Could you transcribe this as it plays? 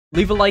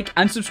leave a like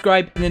and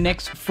subscribe in the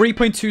next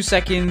 3.2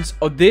 seconds,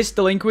 or this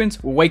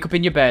delinquent will wake up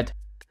in your bed.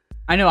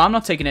 I know, I'm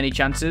not taking any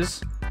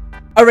chances.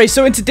 Alright,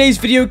 so in today's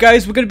video,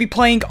 guys, we're going to be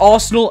playing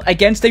Arsenal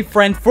against a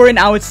friend for an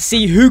hour to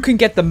see who can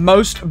get the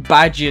most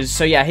badges.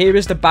 So yeah, here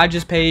is the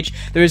badges page.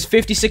 There is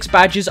 56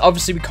 badges.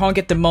 Obviously, we can't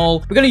get them all.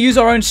 We're going to use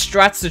our own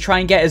strats to try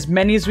and get as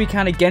many as we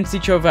can against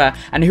each other.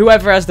 And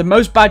whoever has the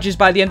most badges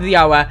by the end of the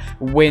hour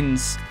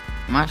wins.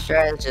 My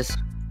strat is just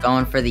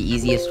going for the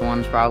easiest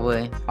ones,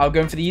 probably. I'll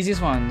go for the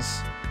easiest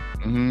ones.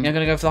 You're going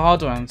to go for the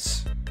hard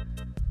ones?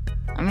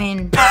 I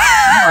mean, the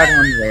hard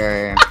ones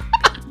are a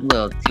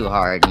little too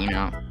hard, you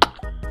know?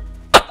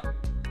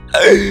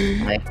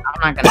 Like,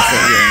 I'm not gonna sit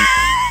here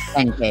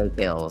and 10k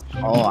kills.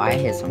 Oh, I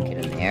hit some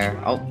kid in the air.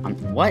 Oh,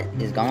 what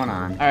is going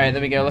on? Alright,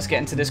 there we go. Let's get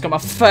into this. Got my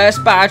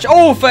first badge.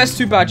 Oh, first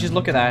 2 badges.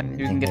 Look at that.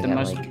 Who can get the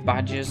most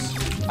badges?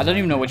 I don't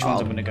even know which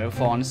ones I'm gonna go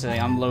for, honestly.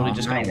 I'm literally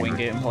just gonna wing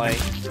it and play.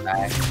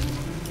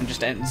 And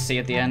just see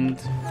at the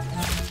end.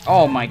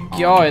 Oh my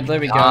god, there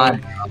we go.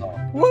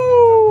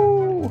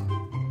 Woo!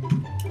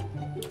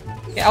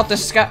 Get out the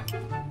sky.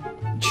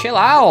 Chill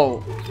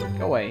out.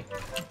 Go away.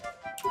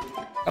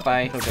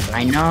 Bye-bye.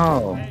 I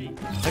know.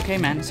 It's okay,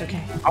 man. It's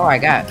okay. Oh, I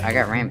got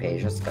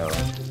Rampage. Let's go.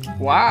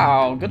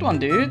 Wow. Good one,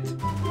 dude.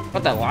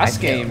 What that last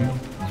game?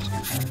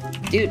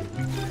 Dude.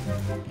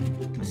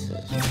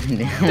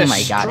 Oh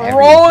my god.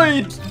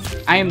 Destroyed!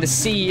 I am the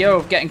CEO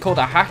of getting called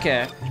a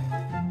hacker.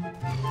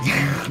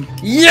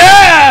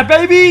 Yeah,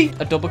 baby!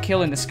 A double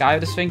kill in the sky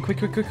with this thing. Quick,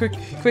 quick, quick, quick,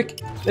 quick.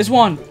 There's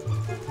one.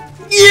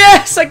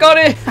 Yes, I got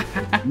it!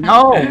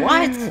 No,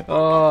 what?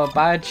 Oh,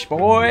 badge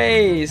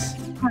boys.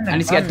 I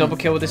need to get a double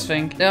kill with this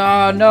thing.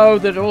 Oh, no,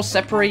 they're all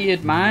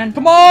separated, man.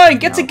 Come on,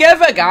 get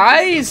together,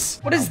 guys.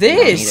 What is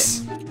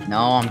this? No,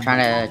 I'm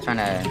trying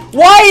to...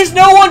 Why is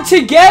no one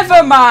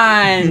together,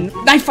 man?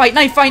 Knife fight,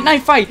 knife fight,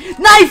 knife fight.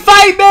 Knife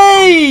fight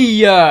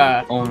me!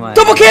 Oh my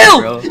double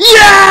kill! Bro.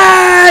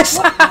 Yes!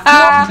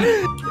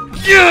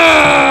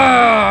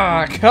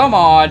 Yeah! Come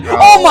on. Bro.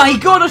 Oh my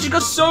god, I just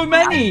got so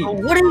many.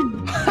 What is...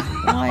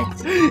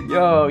 What?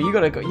 Yo, you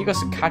got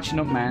some catching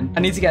up, man. I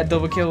need to get a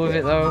double kill with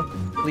it, though.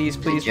 Please,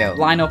 please, Joe,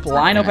 line up,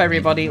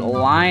 everybody,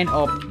 line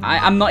up.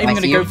 I'm not even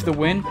gonna go for the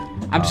win.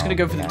 I'm just gonna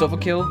go for the double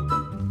kill.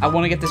 I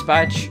want to get this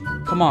badge.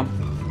 Come on,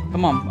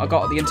 come on. I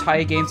got the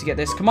entire game to get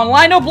this. Come on,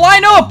 line up,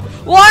 line up,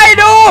 line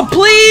up,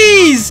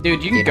 please.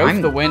 Dude, you can go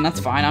for the win. That's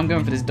fine. I'm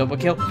going for this double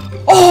kill.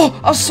 Oh,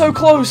 I was so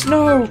close.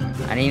 No. I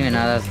didn't even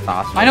know that was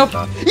possible. Line up.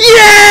 Stuff.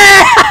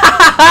 Yeah.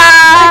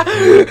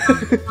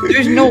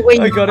 There's no way.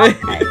 I got it.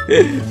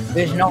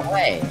 There's no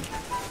way.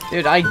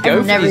 Dude, I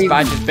go for these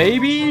badges,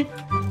 baby.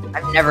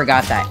 I've never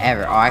got that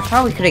ever. Oh, I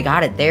probably could have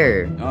got it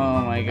there.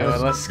 Oh my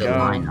god, let's go.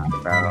 Lineup,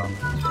 bro.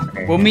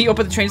 We'll meet up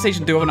at the train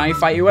station, do a knife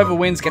fight. Whoever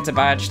wins gets a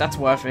badge. That's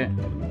worth it.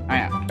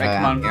 Alright,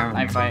 come on,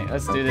 knife fight.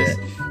 Let's do this.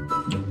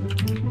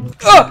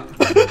 How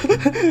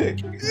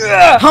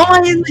am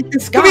I in like the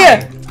sky? Come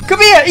here!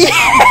 Come here!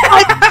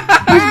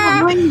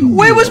 Yeah!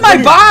 Where was my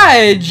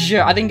badge?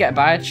 I didn't get a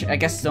badge. I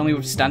guess it's only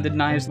with standard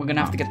knives. We're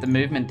gonna have to get the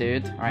movement,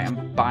 dude. Alright,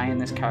 I'm buying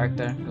this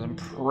character because I'm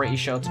pretty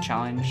sure it's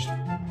challenged.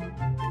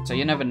 So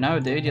you never know,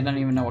 dude. You don't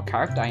even know what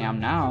character I am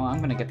now.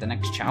 I'm gonna get the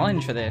next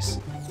challenge for this.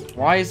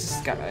 Why is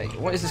this guy?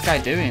 What is this guy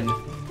doing?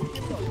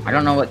 I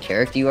don't know what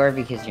character you are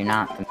because you're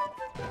not.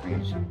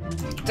 Is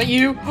that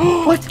you?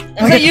 What? Is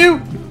that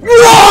you?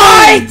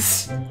 What?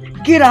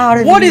 Get out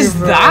of here! What is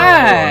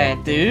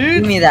that,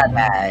 dude? Give me that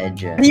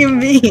badge. What do you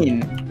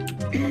mean?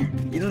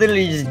 You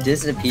literally just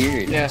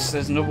disappeared. Yes,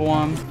 there's another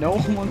one. No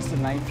one wants to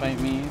knife fight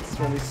me. It's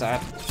really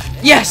sad.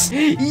 Yes!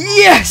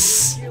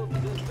 Yes!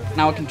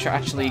 Now I can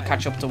actually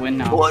catch up to win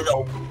now. What?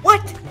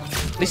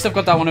 At least I've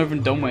got that one over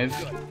and done with.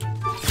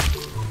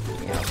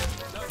 Yeah.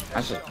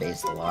 That's just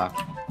based a lot.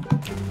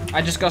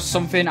 I just got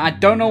something. I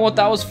don't know what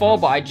that was for,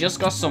 but I just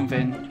got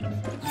something.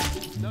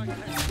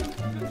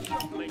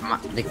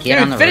 The kid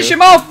on the finish roof.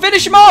 him off!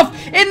 Finish him off!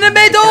 In the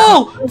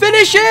middle!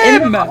 Finish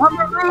him! On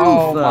the roof.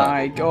 Oh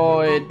my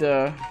god.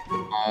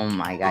 Oh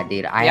my god,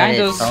 dude. I had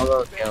a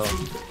solo kill.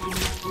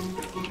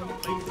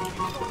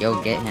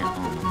 Yo, get him.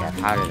 Oh my god,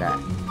 how did that?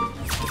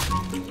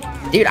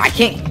 Dude, I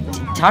can't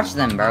touch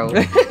them, bro.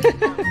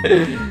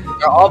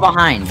 They're all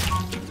behind.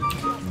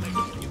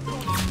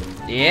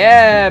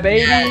 Yeah,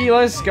 baby,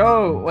 let's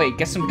go. Wait,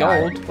 get some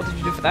gold. What did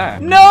you do for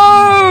that?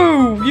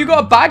 No! You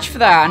got a badge for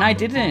that, and I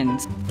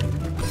didn't.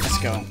 Let's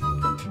go.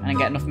 And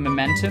get enough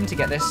momentum to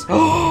get this.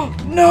 Oh,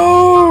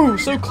 no!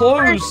 So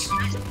close.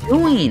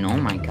 What are you doing? Oh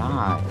my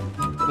god.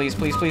 Please,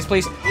 please, please,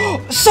 please.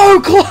 So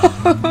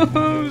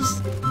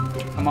close!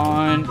 Come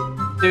on.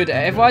 Dude,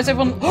 why is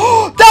everyone...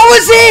 Oh, that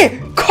was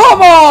it!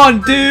 Come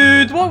on,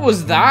 dude! What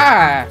was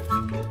that?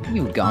 What are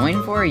you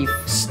going for? You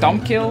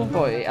stomp kill?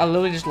 Boy, I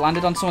literally just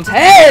landed on someone's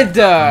head!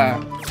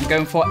 I'm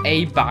going for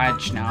a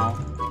badge now.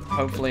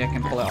 Hopefully I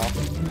can pull it off.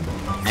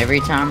 Every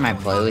time I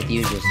play with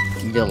you, just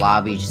the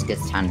lobby just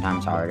gets 10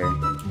 times harder.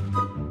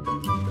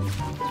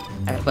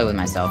 I play with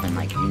myself and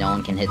like no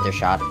one can hit their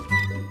shot.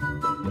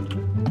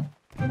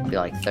 It'd be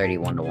like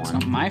 31 to 1. It's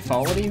not my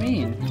fault. What do you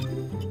mean?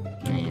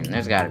 I mean,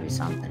 there's gotta be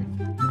something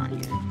on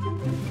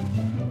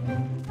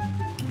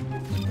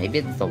Maybe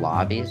it's the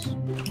lobbies.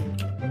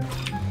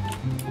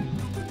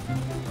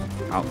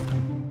 Oh.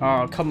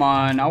 Oh, come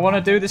on. I want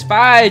to do this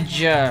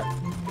badge.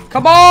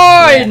 Come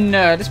on!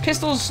 This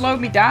pistol's slowed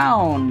me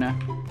down.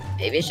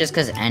 Maybe it's just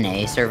because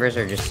NA servers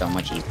are just so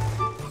much easier.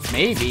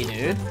 Maybe,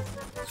 dude.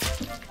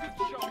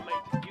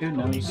 Who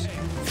knows?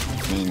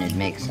 I mean, it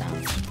makes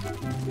sense.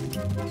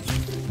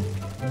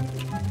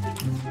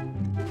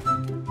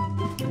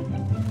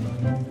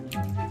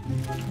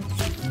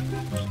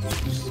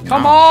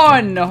 Come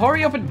on!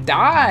 Hurry up and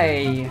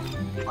die!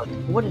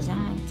 What is that?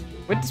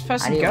 Where'd this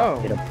person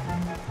go?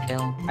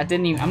 Kill?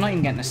 I'm not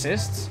even getting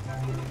assists.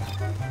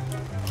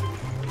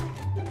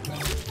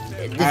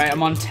 Alright,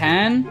 I'm on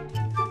 10.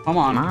 Come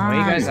on, where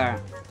you guys at?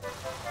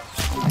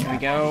 There we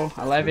go,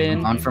 11.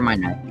 I'm on for my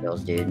knife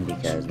kills, dude,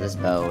 because this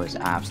bow is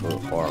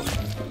absolutely horrible.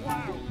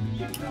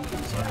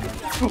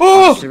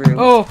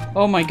 Oh!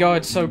 Oh my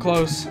god, so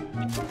close.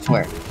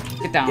 Where?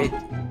 Get down.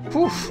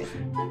 Poof.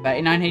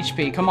 39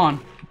 HP, come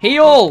on.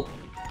 Heal!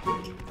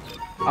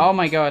 Oh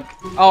my god.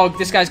 Oh,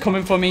 this guy's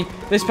coming for me.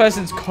 This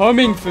person's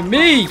coming for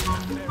me!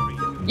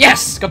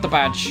 Yes! Got the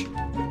badge.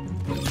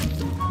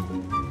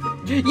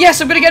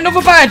 Yes, I'm gonna get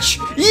another badge!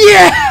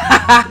 Yeah!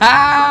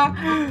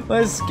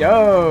 Let's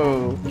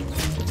go.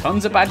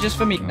 Tons of badges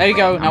for me. There you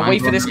go. Now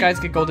wait for this guy to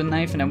get golden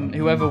knife, and then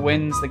whoever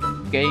wins the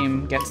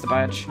game gets the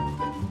badge.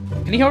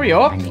 Can he hurry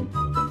up?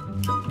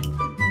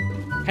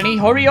 Can he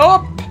hurry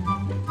up?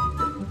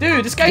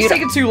 Dude, this guy's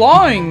taking too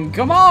long.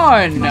 Come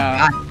on.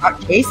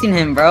 Stop chasing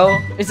him, bro.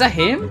 Is that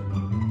him?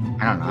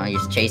 I don't know.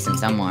 He's chasing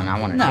someone. I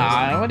want to chase him.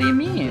 Nah, what do you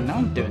mean? No,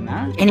 I'm doing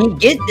that. Can he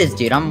get this,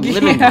 dude? I'm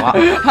literally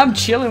I'm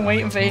chilling,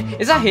 waiting for him.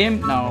 Is that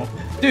him? No.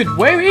 Dude,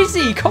 where is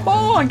he? Come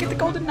on, get the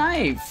golden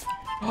knife.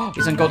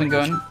 He's on golden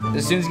gun.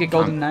 As soon as you get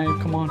golden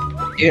knife, come on.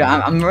 Dude,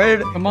 I'm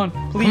ready. Come on,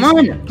 please. Come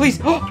on. Please.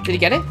 Oh, did he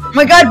get it? Oh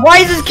my god, why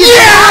is this kid?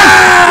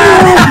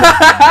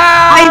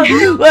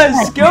 Yeah!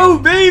 Let's go,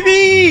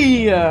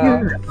 baby!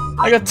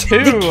 I got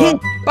 2.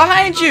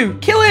 Behind you!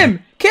 Kill him!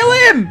 Kill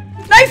him!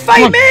 Knife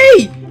fight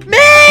me!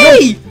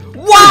 Me!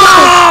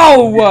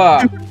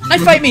 Wow!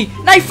 Knife fight me!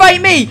 Knife fight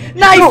me!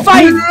 Knife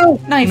fight!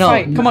 Knife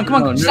fight! Come on,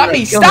 come on! Stab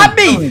me! Stab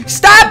me!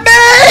 Stab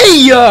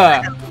me!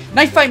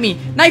 Knife fight me!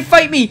 Knife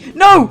fight me!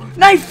 No!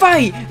 Knife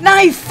fight!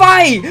 Knife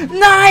fight!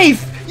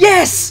 Knife!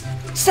 Yes!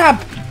 Stab!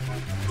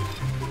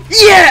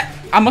 Yeah!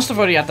 I must have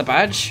already had the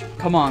badge.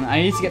 Come on, I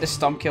need to get the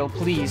stomp kill,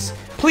 please.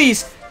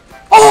 Please!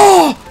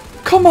 Oh!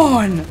 Come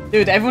on!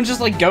 Dude, everyone's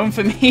just like going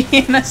for me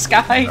in the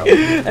sky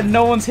and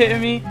no one's hitting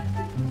me.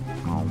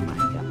 Oh my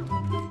god.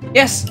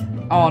 Yes!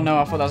 Oh no,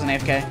 I thought that was an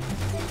AFK.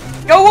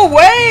 Go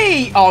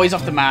away! Oh, he's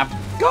off the map.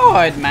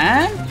 God,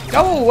 man.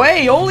 Go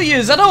away, all of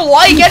yous. I don't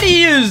like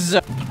any of yous.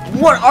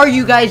 What are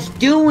you guys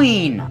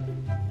doing? No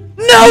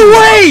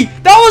way!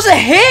 That was a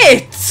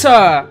hit!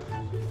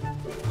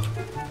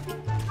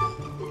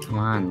 Come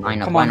on,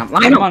 line up, Come line on, up,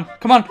 line come up. on,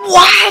 come on.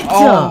 What?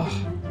 Oh.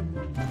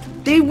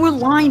 They were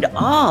lined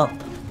up.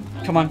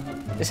 Come on.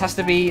 This has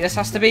to be.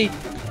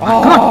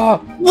 Oh!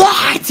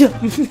 What?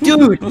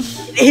 Dude,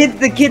 hit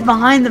the kid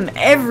behind them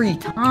every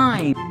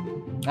time.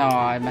 Oh,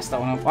 I messed that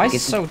one up. Why is it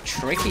so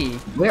tricky?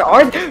 Where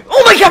are they?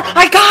 Oh my god,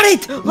 I got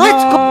it!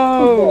 Let's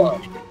go!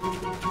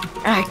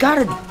 I got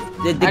it.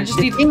 I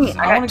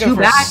got 2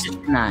 badges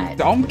tonight.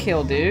 Dome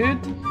kill, dude.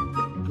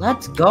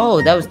 Let's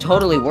go. That was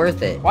totally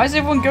worth it. Why is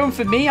everyone going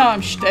for me?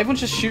 Everyone's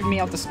just shooting me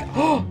out the sky.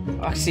 Oh,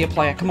 I see a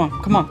player. Come on,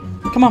 come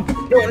on, come on.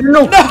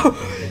 No.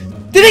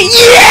 Did it?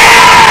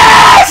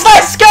 Yes!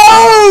 Let's go!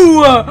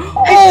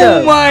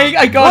 Oh my!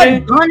 I got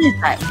it. What gun is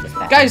that?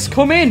 Guys,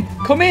 come in,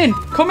 come in,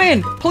 come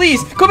in,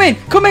 please, come in,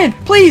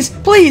 please,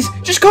 please,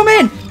 just come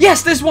in.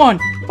 Yes, there's one.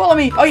 Follow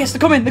me. Oh yes, they're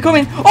coming, they're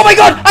coming. Oh my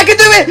god, I can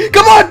do it.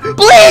 Come on,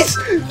 please.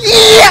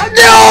 Yeah,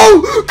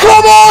 no,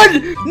 come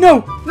on.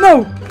 No,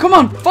 come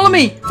on, follow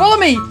me,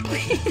 please.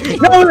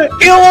 No,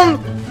 kill him.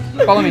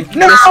 Follow me.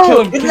 No, yes,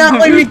 kill him. it's not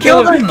letting me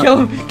kill him. Kill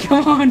him.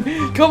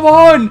 Come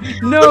on.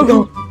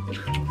 No.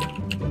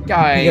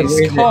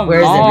 Guys, come on.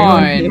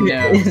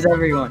 Where's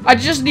everyone? I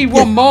just need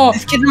one more.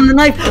 This kid's on the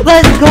knife.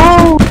 Let's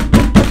go.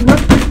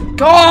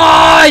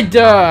 God!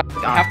 I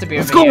have to be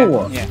over here.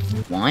 Let's go. Yeah.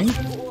 1?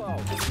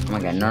 Oh my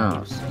god,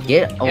 no.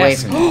 Get away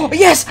from me.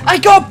 Yes, I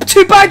got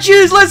 2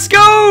 badges. Let's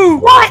go.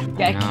 What?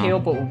 Get a kill,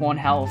 but with 1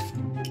 health.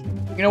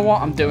 You know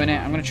what? I'm doing it.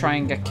 I'm gonna try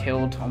and get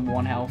killed on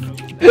 1 health.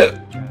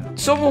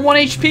 Someone 1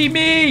 HP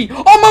me.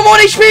 Oh, I'm on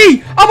 1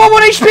 HP. I'm on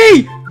 1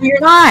 HP. You're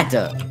not.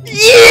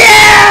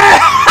 Yeah!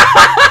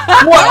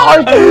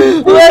 What are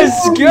you?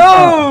 Let's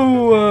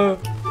go.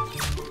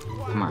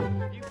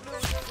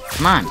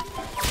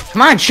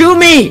 Come on, shoot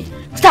me!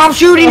 Stop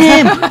shooting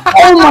him!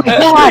 Oh my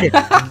god!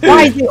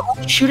 Why did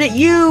they shoot at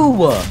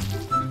you?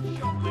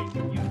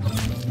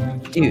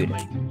 Dude.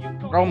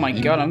 Oh my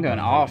god, I'm going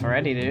off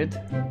already, dude.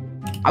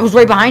 I was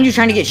right behind you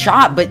trying to get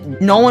shot,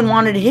 but no one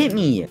wanted to hit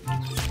me.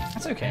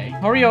 That's okay.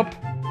 Hurry up.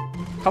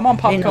 Come on,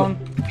 Popcorn.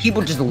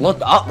 People just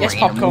look up. Yes,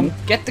 Popcorn.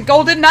 Get the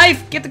golden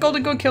knife! Get the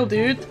golden gun kill,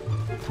 dude.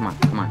 Come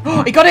on.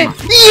 Oh, he got it!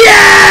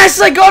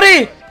 Yes! I got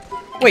it!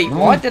 Wait,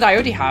 what? Did I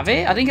already have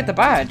it? I didn't get the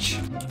badge.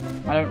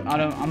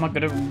 I'm not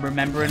good at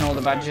remembering all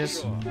the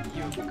badges.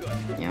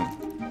 Yeah.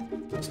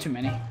 It's too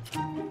many.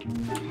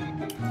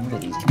 What are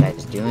these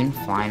guys doing?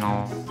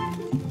 Final.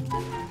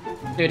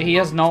 Dude, he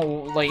has not,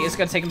 like, it's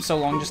gonna take him so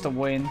long just to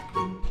win.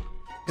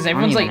 Because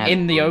everyone's, like,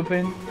 in the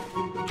open.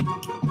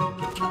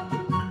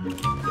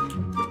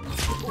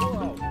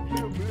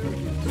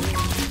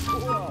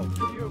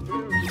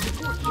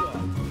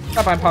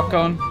 Bye-bye,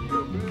 popcorn.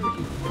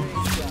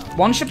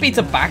 One should be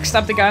to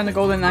backstab the guy on the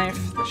golden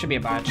knife. That should be a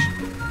badge.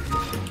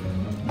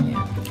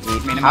 Yeah.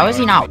 Dude, how is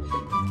he not?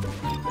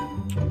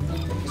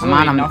 Come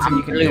on,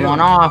 I'm really one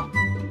off.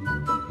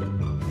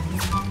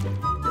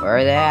 Where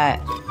are they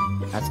at?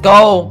 Let's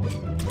go!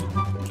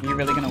 Are you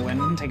really gonna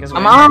win? Take his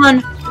win?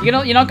 I'm on!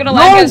 You're not gonna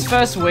let his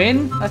first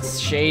win? That's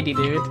shady,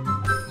 dude.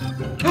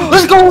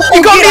 Let's go!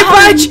 You got me a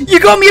badge! You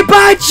got me a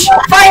badge!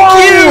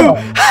 Thank you!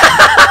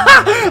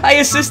 I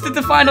assisted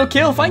the final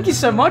kill. Thank you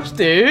so much,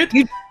 dude.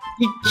 You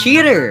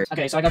cheater!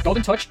 Okay, so I got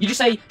golden touch. You just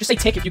say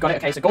tick if you got it.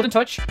 Okay, so golden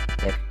touch.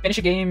 Tick. Finish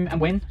a game and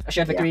win. A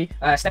shared victory.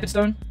 Stepping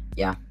stone.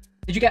 Yeah.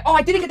 Did you get? Oh,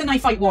 I didn't get the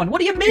knife fight one. What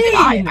do you mean?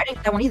 I didn't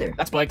get that one either.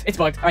 That's bugged. It's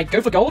bugged. All right,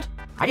 go for gold.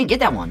 I didn't get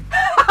that one.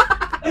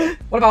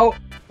 What about?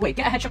 Wait,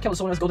 get a headshot kill with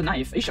someone who has golden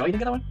knife. Are you sure you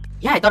didn't get that one?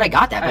 Yeah, I thought I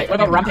got that. Right, what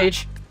about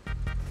rampage?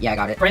 Yeah, I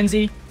got it.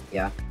 Frenzy.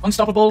 Yeah.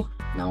 Unstoppable.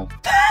 No.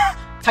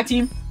 Tag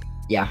team.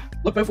 Yeah.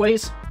 Look both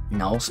ways.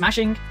 No.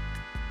 Smashing.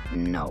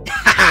 No.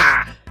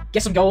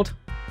 Get some gold.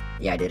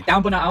 Yeah, I did.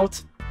 Down but not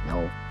out.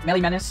 No.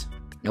 Melee menace.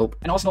 Nope.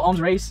 An Arsenal arms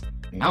race.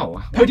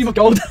 No. Podium of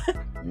gold.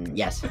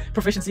 Yes.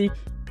 Proficiency.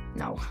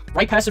 No.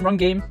 Right person, wrong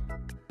game.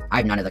 I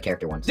have none of the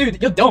character ones.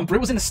 Dude, you're dumb.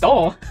 Brute was in the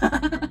store. I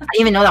didn't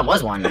even know that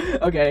was one.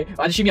 Okay,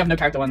 I assume you have no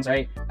character ones,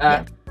 right?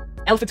 Yeah.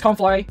 Elephants can't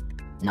fly.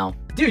 No.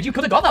 Dude, you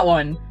could have got that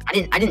one. I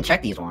didn't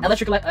check these ones.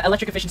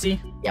 Electric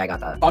efficiency. Yeah, I got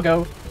that.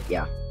 Boggo.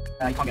 Yeah.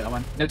 You can't get that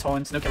one. No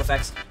taunts, no kill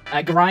effects.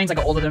 Grinds, I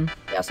got all of them.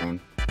 Yeah,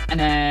 same. And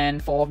then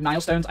for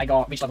milestones, I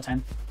got reach level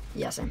 10.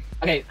 Yeah, same.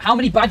 Okay, how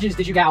many badges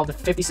did you get out of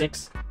the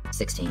 56?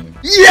 16.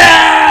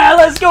 Yeah!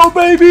 Let's go,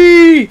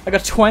 baby! I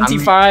got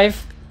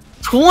 25.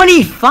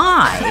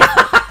 25?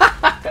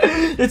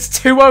 It's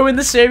 2-0 in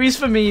the series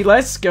for me.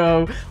 Let's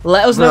go.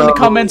 Let us know in the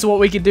comments what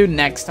we can do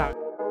next time.